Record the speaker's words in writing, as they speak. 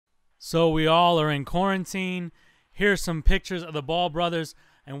So we all are in quarantine. Here's some pictures of the Ball brothers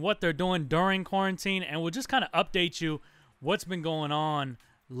and what they're doing during quarantine, and we'll just kind of update you what's been going on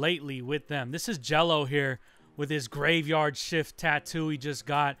lately with them. This is Jello here with his graveyard shift tattoo he just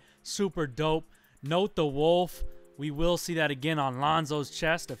got. Super dope. Note the wolf. We will see that again on Lonzo's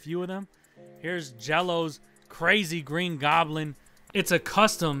chest, a few of them. Here's Jello's crazy green goblin. It's a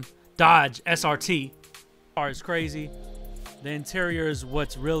custom Dodge SRT. Car is crazy. The interior is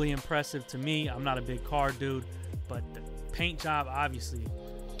what's really impressive to me. I'm not a big car dude, but the paint job, obviously,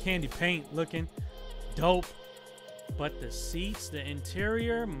 candy paint looking dope. But the seats, the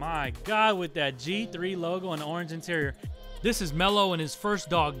interior, my God, with that G3 logo and the orange interior. This is Mello and his first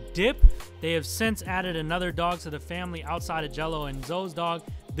dog, Dip. They have since added another dog to the family outside of Jello and Zoe's dog.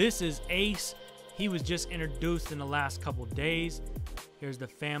 This is Ace. He was just introduced in the last couple days. Here's the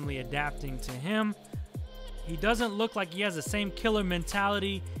family adapting to him. He doesn't look like he has the same killer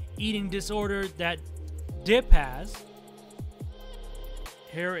mentality, eating disorder that Dip has.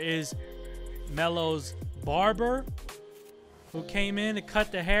 Here is Mello's barber, who came in to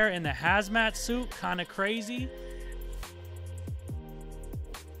cut the hair in the hazmat suit. Kind of crazy.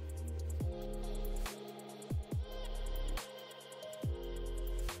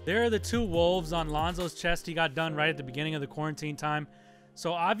 There are the two wolves on Lonzo's chest he got done right at the beginning of the quarantine time.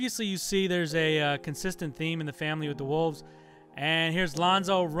 So obviously you see there's a consistent theme in the family with the wolves. And here's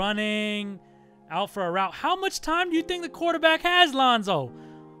Lonzo running out for a route. How much time do you think the quarterback has, Lonzo?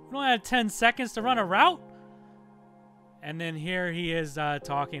 We don't have 10 seconds to run a route. And then here he is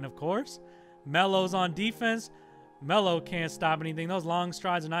talking, of course. Mello's on defense. Mello can't stop anything. Those long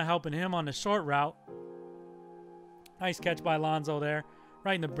strides are not helping him on the short route. Nice catch by Lonzo there.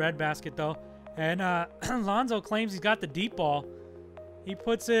 Right in the breadbasket, though. And Lonzo claims he's got the deep ball. He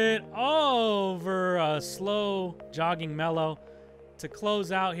puts it over a slow jogging Mello to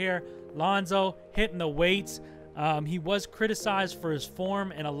close out here. Lonzo hitting the weights. He was criticized for his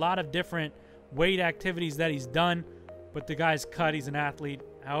form and a lot of different weight activities that he's done. But the guy's cut. He's an athlete.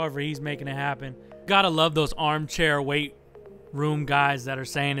 However, he's making it happen. Gotta love those armchair weight room guys that are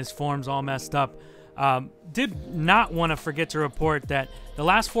saying his form's all messed up. Did not want to forget to report that the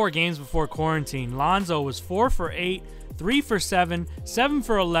last 4 games before quarantine, Lonzo was 4 for 8, 3 for 7, 7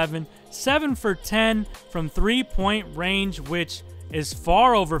 for 11, 7 for 10 from 3-point range, which is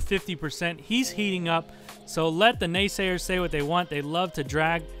far over 50%. He's heating up, so let the naysayers say what they want. They love to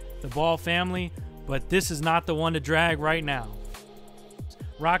drag the Ball family, but this is not the one to drag right now.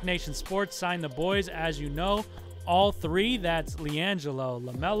 Rock Nation Sports signed the boys, as you know. All 3, that's LiAngelo,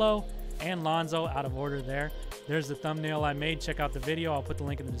 LaMelo, and Lonzo, out of order there. There's the thumbnail I made. Check out the video. I'll put the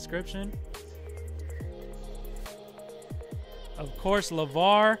link in the description. Of course,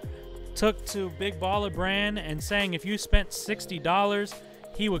 LeVar took to Big Baller Brand and saying if you spent $60,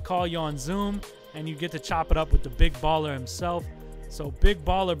 he would call you on Zoom and you get to chop it up with the Big Baller himself. So Big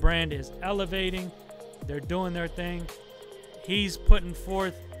Baller Brand is elevating. They're doing their thing. He's putting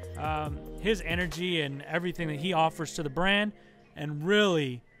forth his energy and everything that he offers to the brand and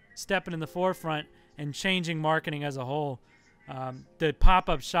really stepping in the forefront and changing marketing as a whole. The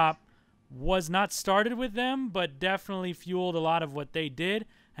pop-up shop was not started with them, but definitely fueled a lot of what they did.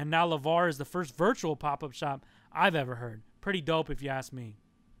 And now LeVar is the first virtual pop-up shop I've ever heard. Pretty dope if you ask me.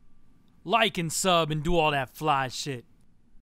 Like and sub and do all that fly shit.